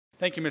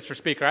Thank you, Mr.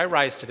 Speaker. I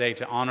rise today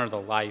to honor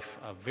the life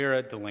of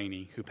Vera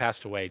Dulaney, who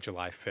passed away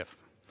July 5th.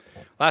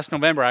 Last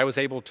November, I was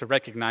able to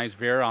recognize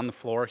Vera on the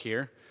floor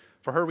here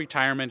for her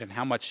retirement and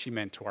how much she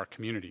meant to our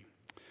community.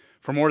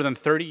 For more than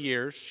 30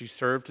 years, she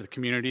served the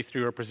community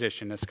through her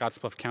position as Scotts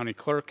Bluff County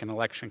Clerk and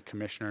Election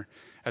Commissioner,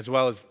 as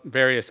well as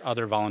various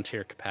other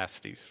volunteer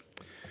capacities.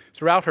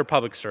 Throughout her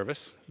public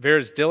service,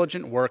 Vera's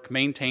diligent work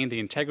maintained the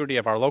integrity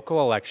of our local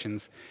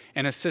elections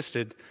and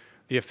assisted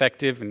the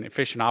effective and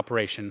efficient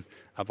operation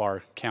of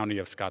our county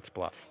of Scotts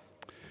Bluff.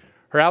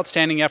 Her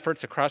outstanding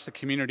efforts across the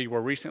community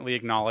were recently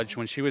acknowledged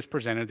when she was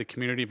presented the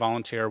Community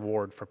Volunteer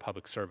Award for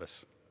Public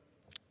Service.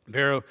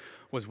 Vera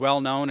was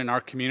well known in our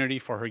community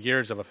for her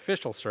years of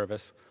official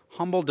service,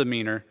 humble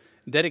demeanor,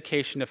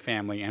 dedication to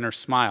family, and her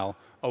smile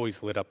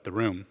always lit up the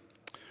room.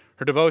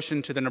 Her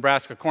devotion to the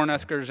Nebraska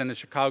Cornhuskers and the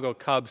Chicago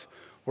Cubs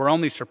were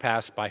only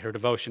surpassed by her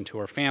devotion to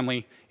her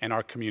family and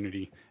our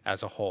community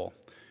as a whole.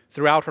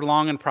 Throughout her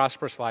long and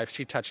prosperous life,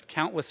 she touched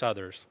countless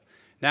others.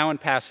 Now in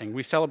passing,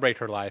 we celebrate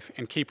her life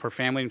and keep her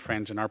family and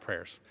friends in our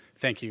prayers.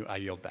 Thank you. I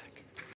yield back.